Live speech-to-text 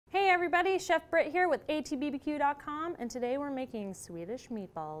everybody, Chef Britt here with atbbq.com, and today we're making Swedish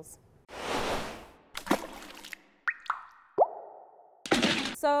meatballs.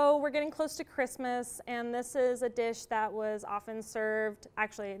 So we're getting close to Christmas, and this is a dish that was often served,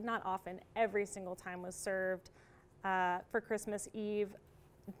 actually not often, every single time was served for Christmas Eve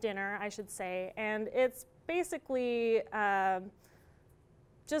dinner, I should say. And it's basically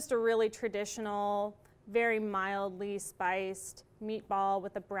just a really traditional, very mildly spiced meatball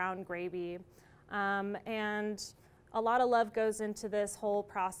with a brown gravy. And a lot of love goes into this whole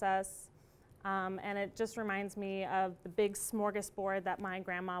process. And it just reminds me of the big smorgasbord that my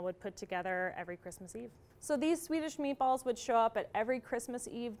grandma would put together every Christmas Eve. So these Swedish meatballs would show up at every Christmas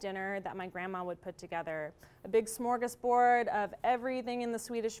Eve dinner that my grandma would put together. A big smorgasbord of everything in the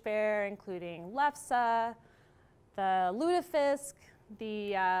Swedish fare, including lefse, the lutefisk,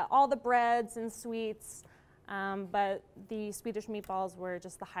 all the breads and sweets. But the Swedish meatballs were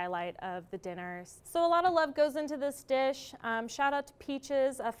just the highlight of the dinners. So a lot of love goes into this dish. Shout out to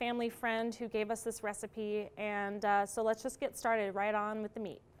Peaches, a family friend who gave us this recipe. And so let's just get started right on with the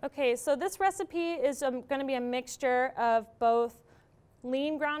meat. Okay, so this recipe is going to be a mixture of both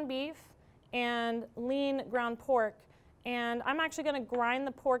lean ground beef and lean ground pork. And I'm actually going to grind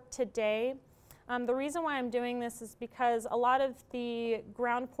the pork today. The reason why I'm doing this is because a lot of the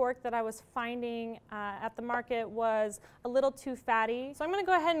ground pork that I was finding at the market was a little too fatty. So I'm going to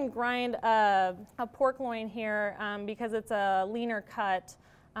go ahead and grind a pork loin here because it's a leaner cut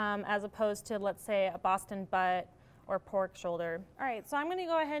as opposed to, let's say, a Boston butt or pork shoulder. All right, so I'm going to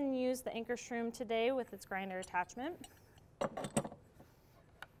go ahead and use the Anchor Shroom today with its grinder attachment.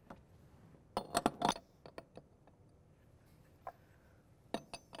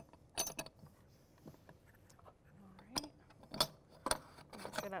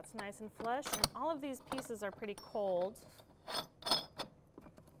 That's nice and flush, and all of these pieces are pretty cold.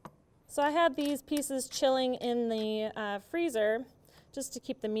 So I had these pieces chilling in the freezer just to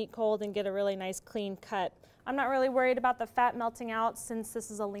keep the meat cold and get a really nice clean cut. I'm not really worried about the fat melting out since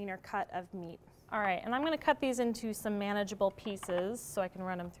this is a leaner cut of meat. All right, and I'm going to cut these into some manageable pieces so I can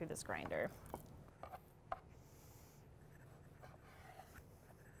run them through this grinder.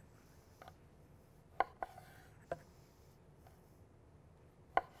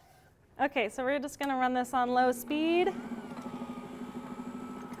 Okay, so we're just going to run this on low speed.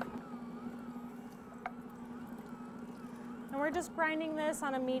 And we're just grinding this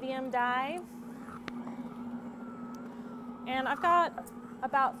on a medium die. And I've got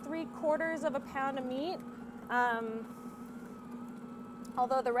about 3/4 of a pound of meat,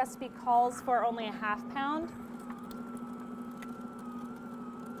 although the recipe calls for only a ½ pound.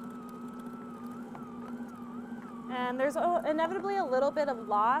 And there's inevitably a little bit of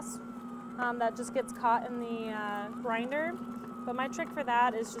loss that just gets caught in the grinder. But my trick for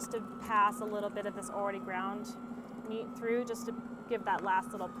that is just to pass a little bit of this already ground meat through just to give that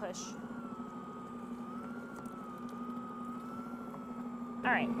last little push.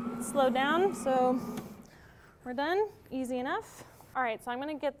 All right, slow down, so we're done, easy enough. All right, so I'm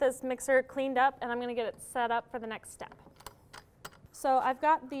gonna get this mixer cleaned up and I'm gonna get it set up for the next step. So I've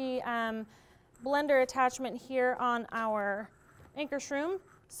got the blender attachment here on our Anchor Shroom.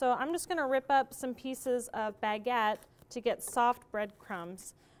 So I'm just going to rip up some pieces of baguette to get soft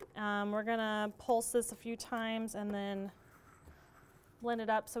breadcrumbs. We're going to pulse this a few times and then blend it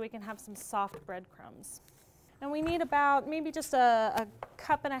up so we can have some soft breadcrumbs. And we need about maybe just a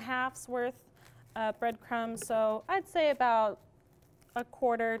cup and a half's worth of breadcrumbs. So I'd say about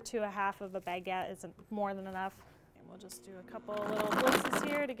 1/4 to a half of a baguette isn't more than enough. And we'll just do a couple little blitzes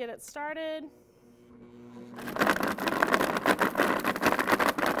here to get it started.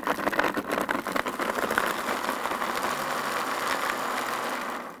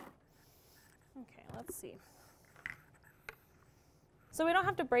 Let's see. So we don't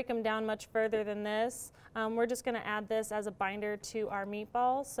have to break them down much further than this. We're just going to add this as a binder to our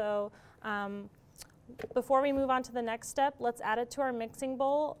meatball. So before we move on to the next step, let's add it to our mixing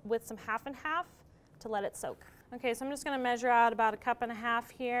bowl with some 1/2 and 1/2 to let it soak. Okay, so I'm just going to measure out about 1.5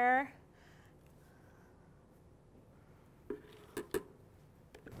 cups here.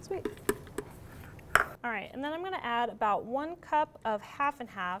 Sweet. All right, and then I'm going to add about 1 cup of 1/2 and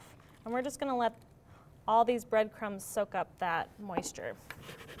 1/2, and we're just going to let all these breadcrumbs soak up that moisture.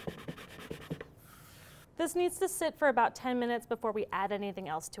 This needs to sit for about 10 minutes before we add anything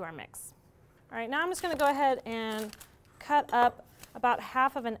else to our mix. All right, now I'm just going to go ahead and cut up about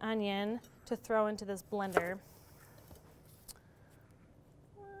 1/2 of an onion to throw into this blender.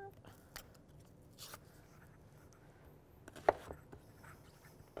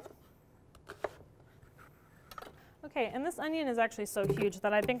 Okay, and this onion is actually so huge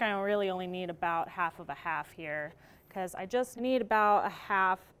that I think I really only need about half of a half here, because I just need about a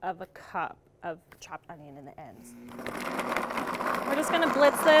half of a cup of chopped onion in the ends. We're just gonna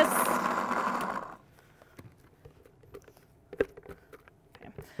blitz this.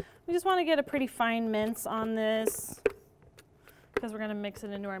 Okay. We just wanna get a pretty fine mince on this, because we're gonna mix it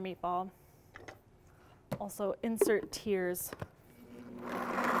into our meatball. Also, insert tears.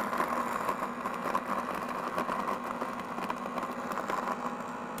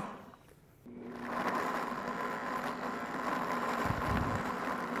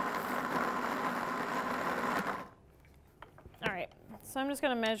 So I'm just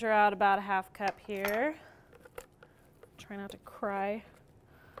going to measure out about a half cup here. Try not to cry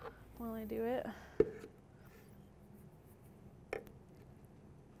while I do it.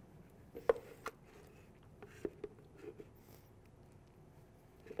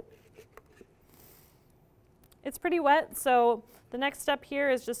 It's pretty wet, so the next step here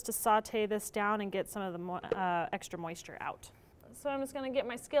is just to saute this down and get some of the extra moisture out. So I'm just going to get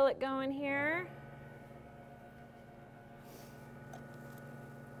my skillet going here.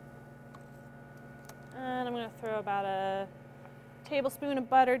 And I'm going to throw about a tablespoon of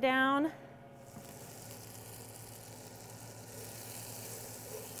butter down.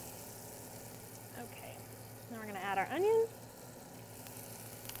 Okay, now we're going to add our onion.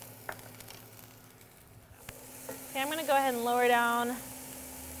 Okay, I'm going to go ahead and lower down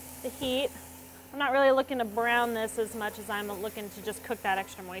the heat. I'm not really looking to brown this as much as I'm looking to just cook that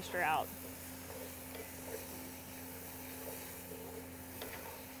extra moisture out.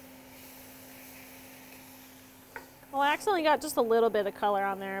 Well, I accidentally got just a little bit of color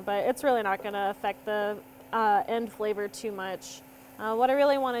on there, but it's really not going to affect the end flavor too much. What I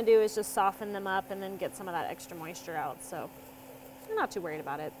really want to do is just soften them up and then get some of that extra moisture out, so I'm not too worried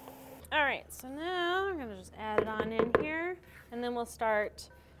about it. All right, so now I'm going to just add it on in here, and then we'll start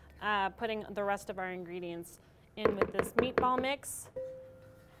putting the rest of our ingredients in with this meatball mix.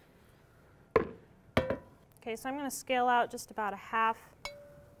 Okay, so I'm going to scale out just about a half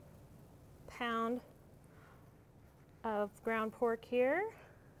pound of ground pork here.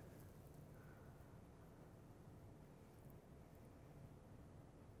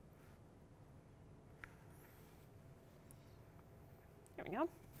 There we go.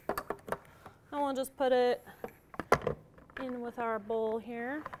 And we'll just put it in with our bowl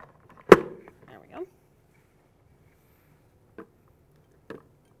here. There we go.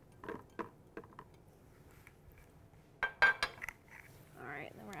 All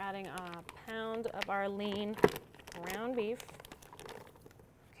right, then we're adding a pound of our lean ground beef.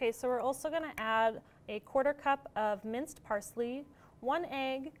 Okay, so we're also going to add a 1/4 cup of minced parsley, 1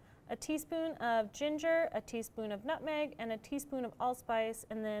 egg, a teaspoon of ginger, a teaspoon of nutmeg, and a teaspoon of allspice,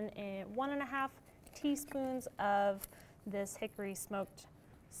 and then 1.5 teaspoons of this hickory smoked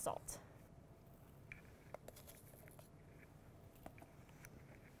salt.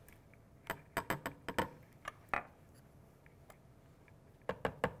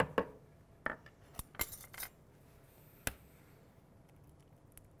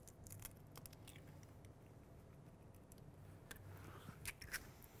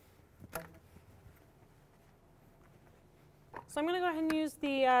 So I'm going to go ahead and use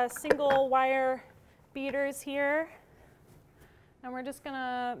the single wire beaters here, and we're just going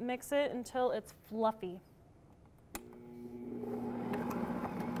to mix it until it's fluffy.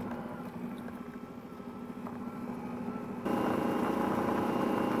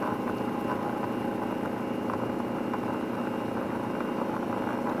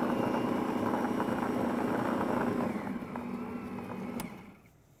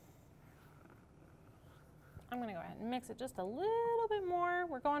 I'm going to go ahead and mix it just a little bit more.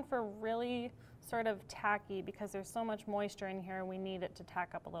 We're going for really sort of tacky because there's so much moisture in here. We need it to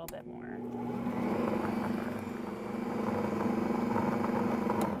tack up a little bit more.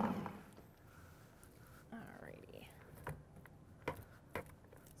 Alrighty.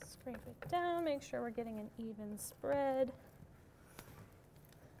 Scrape it down, make sure we're getting an even spread.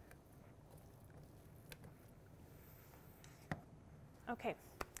 Okay,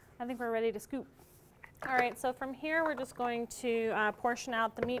 I think we're ready to scoop. All right, so from here we're just going to portion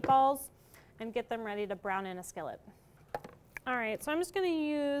out the meatballs and get them ready to brown in a skillet. All right, so I'm just going to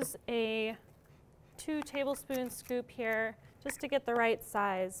use a 2 tablespoon scoop here just to get the right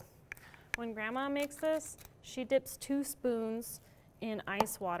size. When Grandma makes this, she dips 2 spoons in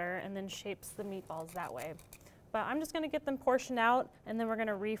ice water and then shapes the meatballs that way. But I'm just going to get them portioned out, and then we're going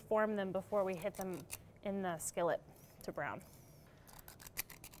to reform them before we hit them in the skillet to brown.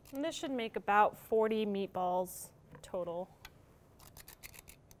 And this should make about 40 meatballs total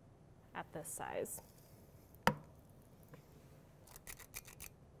at this size.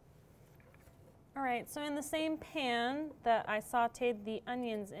 All right, so in the same pan that I sauteed the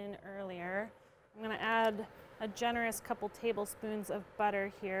onions in earlier, I'm gonna add a generous couple tablespoons of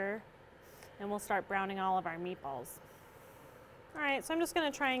butter here, and we'll start browning all of our meatballs. All right, so I'm just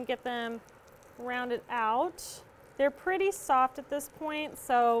gonna try and get them rounded out. They're pretty soft at this point,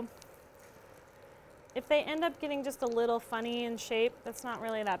 so if they end up getting just a little funny in shape, that's not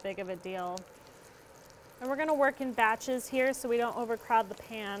really that big of a deal. And we're gonna work in batches here so we don't overcrowd the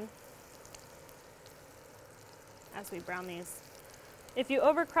pan as we brown these. If you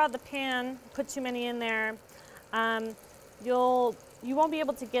overcrowd the pan, put too many in there, you won't be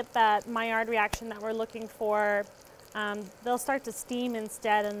able to get that Maillard reaction that we're looking for. They'll start to steam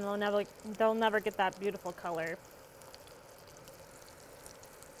instead, and they'll never get that beautiful color.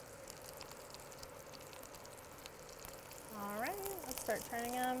 All right, let's start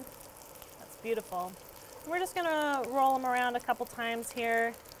turning them. That's beautiful. We're just gonna roll them around a couple times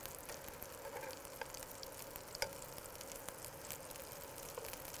here.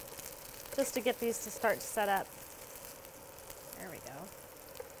 Just to get these to start to set up. There we go.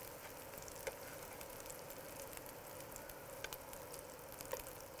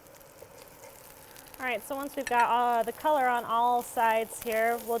 All right, so once we've got the color on all sides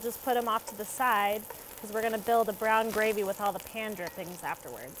here, we'll just put them off to the side because we're gonna build a brown gravy with all the pan drippings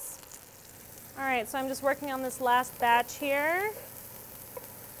afterwards. All right, so I'm just working on this last batch here.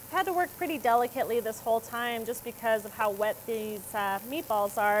 I've had to work pretty delicately this whole time just because of how wet these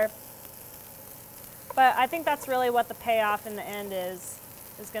meatballs are. But I think that's really what the payoff in the end is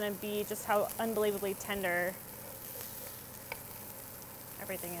going to be, just how unbelievably tender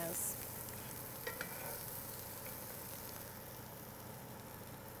everything is.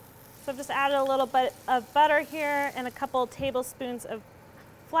 So I've just added a little bit of butter here and a couple tablespoons of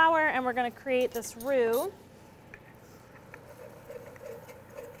flour, and we're going to create this roux.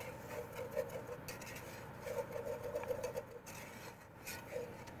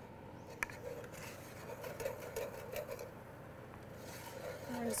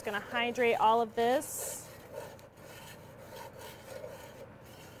 We're just going to hydrate all of this.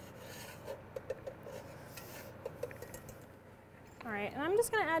 All right, and I'm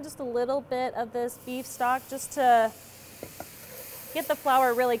just going to add just a little bit of this beef stock just to get the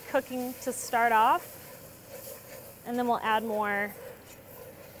flour really cooking to start off, and then we'll add more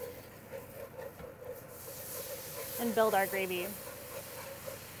and build our gravy.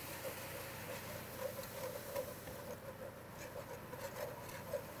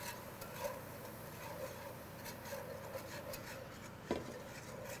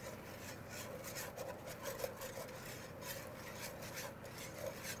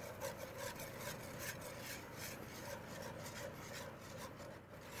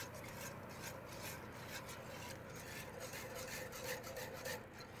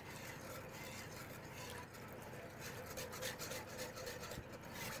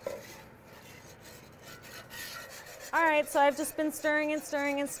 All right, so I've just been stirring and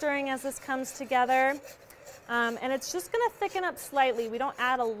stirring and stirring as this comes together. And it's just gonna thicken up slightly. We don't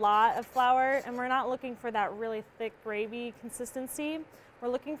add a lot of flour, and we're not looking for that really thick gravy consistency. We're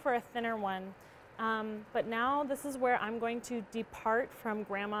looking for a thinner one. But now this is where I'm going to depart from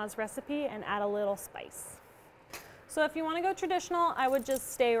Grandma's recipe and add a little spice. So if you wanna go traditional, I would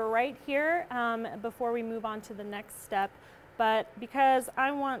just stay right here before we move on to the next step. But because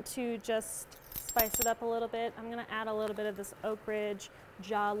I want to just spice it up a little bit, I'm gonna add a little bit of this Oak Ridge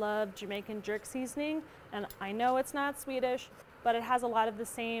Jaw Love Jamaican jerk seasoning. And I know it's not Swedish, but it has a lot of the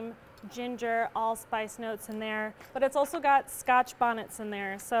same ginger, allspice notes in there. But it's also got Scotch bonnets in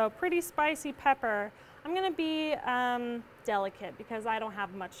there, so pretty spicy pepper. I'm gonna be delicate because I don't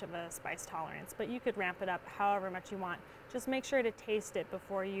have much of a spice tolerance, but you could ramp it up however much you want. Just make sure to taste it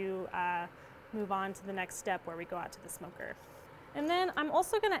before you move on to the next step where we go out to the smoker. And then I'm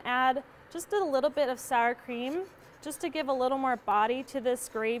also gonna add just a little bit of sour cream just to give a little more body to this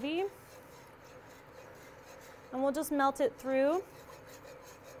gravy. And we'll just melt it through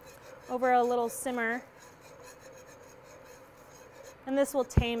over a little simmer. And this will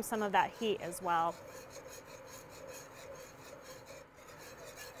tame some of that heat as well.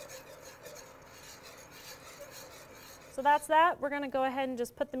 So that's that. We're gonna go ahead and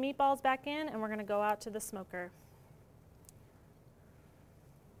just put the meatballs back in, and we're gonna go out to the smoker.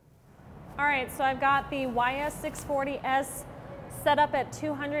 All right, so I've got the YS640s set up at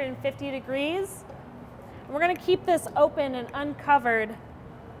 250 degrees. We're gonna keep this open and uncovered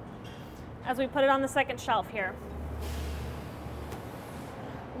as we put it on the second shelf here.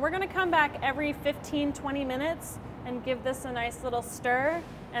 We're gonna come back every 15-20 minutes and give this a nice little stir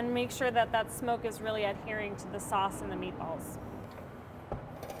and make sure that that smoke is really adhering to the sauce and the meatballs.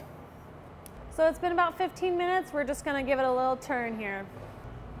 So So it's been about 15 minutes. We're just gonna give it a little turn here.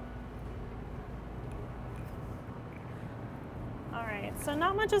 All right, so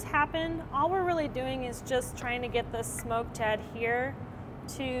not much has happened. All we're really doing is just trying to get the smoke to adhere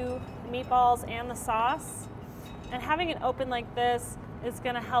to the meatballs and the sauce. And having it open like this is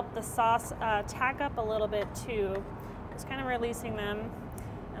gonna help the sauce tack up a little bit too. Just kind of releasing them.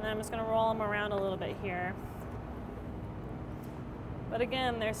 And then I'm just gonna roll them around a little bit here. But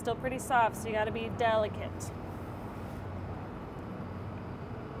again, they're still pretty soft, so you gotta be delicate.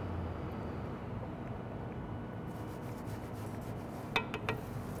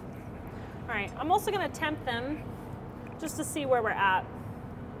 All right, I'm also gonna temp them just to see where we're at.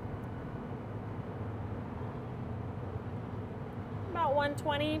 About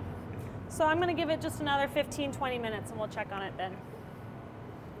 120. So I'm gonna give it just another 15-20 minutes and we'll check on it then.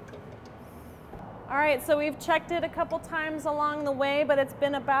 All right, so we've checked it a couple times along the way, but it's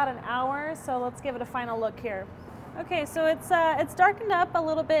been about an hour, so let's give it a final look here. Okay, so it's darkened up a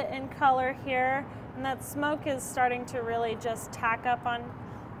little bit in color here, and that smoke is starting to really just tack up on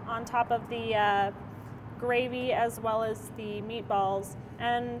top of the gravy as well as the meatballs.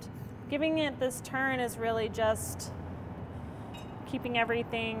 And giving it this turn is really just keeping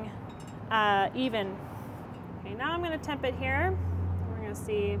everything even. Okay, now I'm gonna temp it here. We're gonna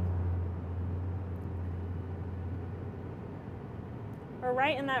see. We're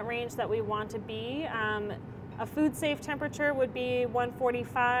right in that range that we want to be. A food safe temperature would be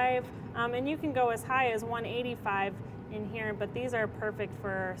 145, and you can go as high as 185 in here, but these are perfect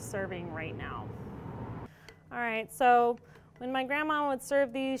for serving right now. All right, so when my grandma would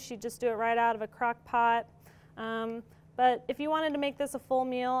serve these, she'd just do it right out of a crock pot. But if you wanted to make this a full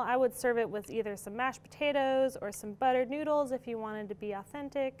meal, I would serve it with either some mashed potatoes or some buttered noodles if you wanted to be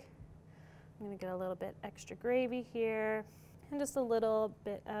authentic. I'm gonna get a little bit extra gravy here. And just a little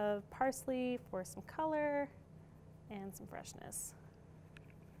bit of parsley for some color and some freshness.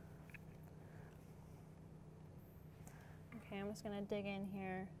 Okay, I'm just gonna dig in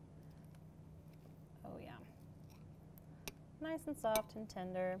here. Oh yeah. Nice and soft and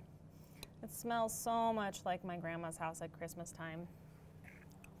tender. It smells so much like my grandma's house at Christmas time.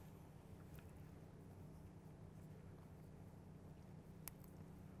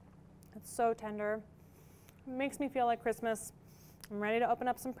 It's so tender. It makes me feel like Christmas. I'm ready to open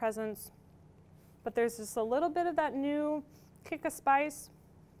up some presents, but there's just a little bit of that new kick of spice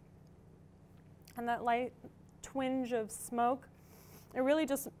and that light twinge of smoke. It really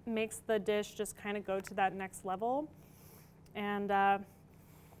just makes the dish just kind of go to that next level. And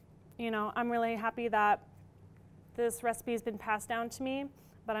you know, I'm really happy that this recipe has been passed down to me,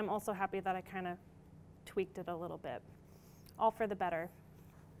 but I'm also happy that I kind of tweaked it a little bit, all for the better.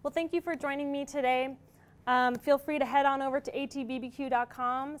 Well, thank you for joining me today. Feel free to head on over to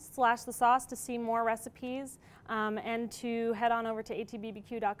atbbq.com/thesauce to see more recipes, and to head on over to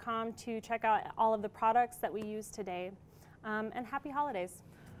atbbq.com to check out all of the products that we use today. And happy holidays.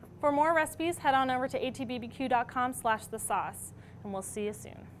 For more recipes, head on over to atbbq.com/thesauce, and we'll see you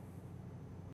soon.